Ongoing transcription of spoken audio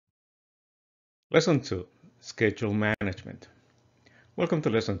Lesson 2, Schedule Management. Welcome to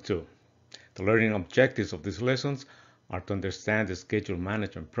Lesson 2. The learning objectives of these lessons are to understand the schedule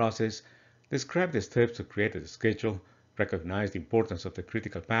management process, describe the steps to create a schedule, recognize the importance of the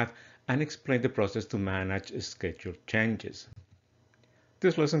critical path, and explain the process to manage schedule changes.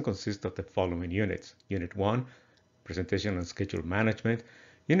 This lesson consists of the following units. Unit 1, Presentation and Schedule Management.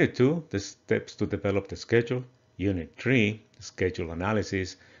 Unit 2, the steps to develop the schedule. Unit 3, Schedule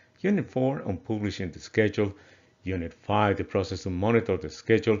Analysis. Unit 4, on publishing the schedule. Unit 5, the process to monitor the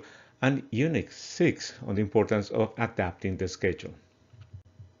schedule. And Unit 6, on the importance of adapting the schedule.